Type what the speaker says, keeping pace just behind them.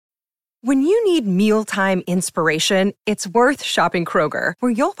When you need mealtime inspiration, it's worth shopping Kroger,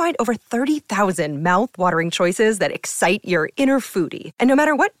 where you'll find over 30,000 mouth-watering choices that excite your inner foodie. And no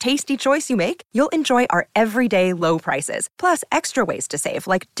matter what tasty choice you make, you'll enjoy our everyday low prices, plus extra ways to save,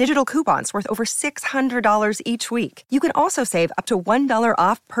 like digital coupons worth over $600 each week. You can also save up to $1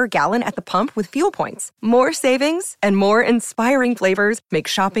 off per gallon at the pump with fuel points. More savings and more inspiring flavors make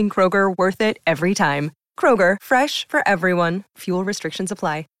shopping Kroger worth it every time. Kroger, fresh for everyone. Fuel restrictions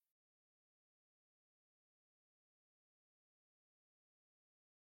apply.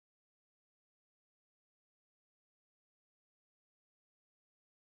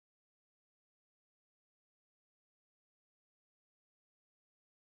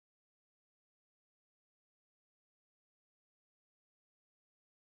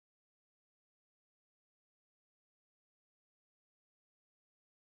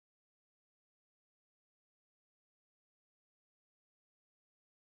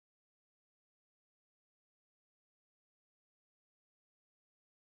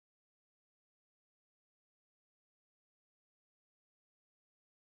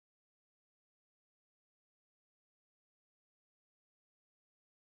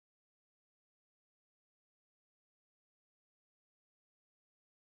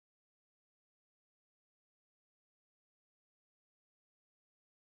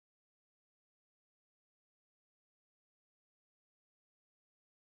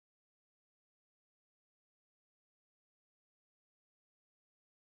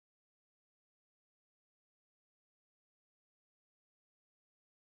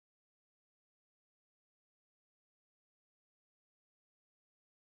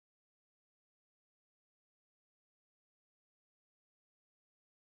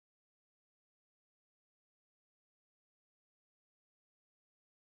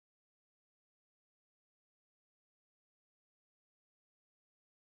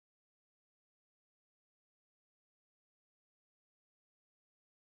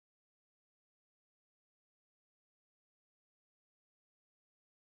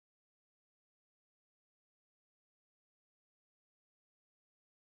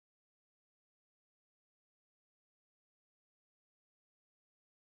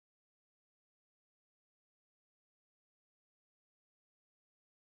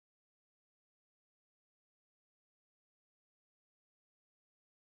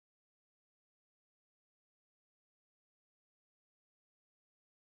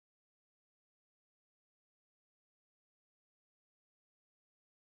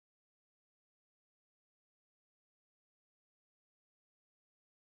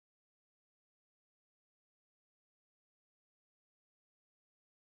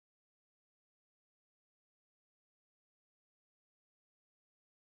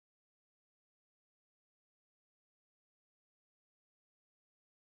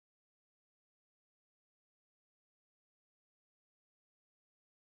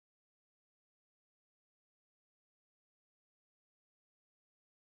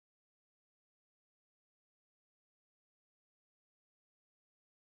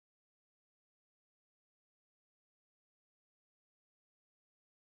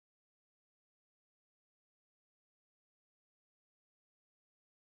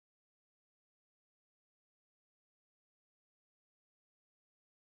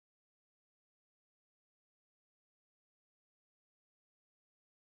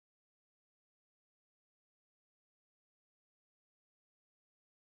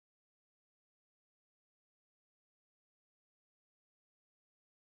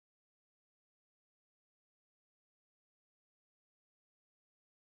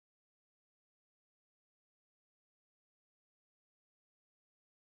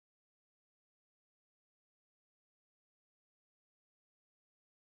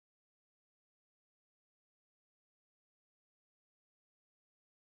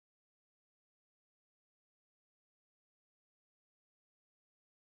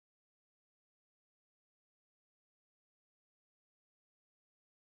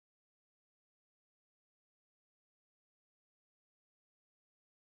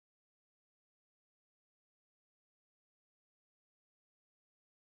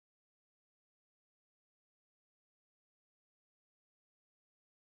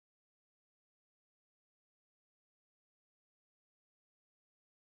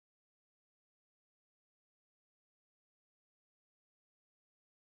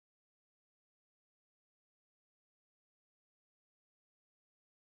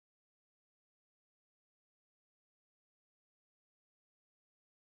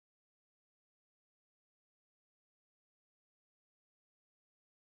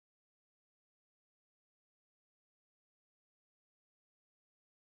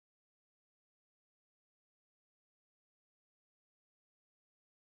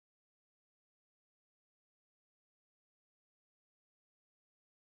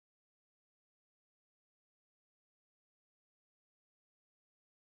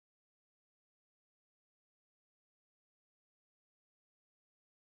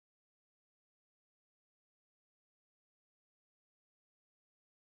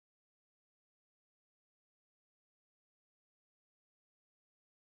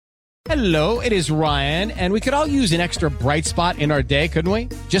 Hello, it is Ryan, and we could all use an extra bright spot in our day, couldn't we?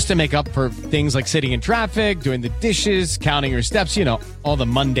 Just to make up for things like sitting in traffic, doing the dishes, counting your steps, you know, all the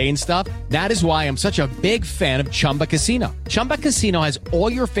mundane stuff. That is why I'm such a big fan of Chumba Casino. Chumba Casino has all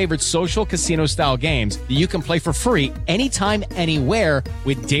your favorite social casino-style games that you can play for free anytime, anywhere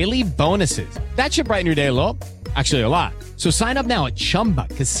with daily bonuses. That should brighten your day a little. Actually, a lot. So sign up now at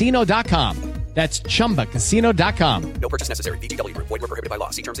ChumbaCasino.com. That's ChumbaCasino.com. No purchase necessary. VGW Group. Void where prohibited by law.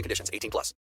 See terms and conditions. 18+.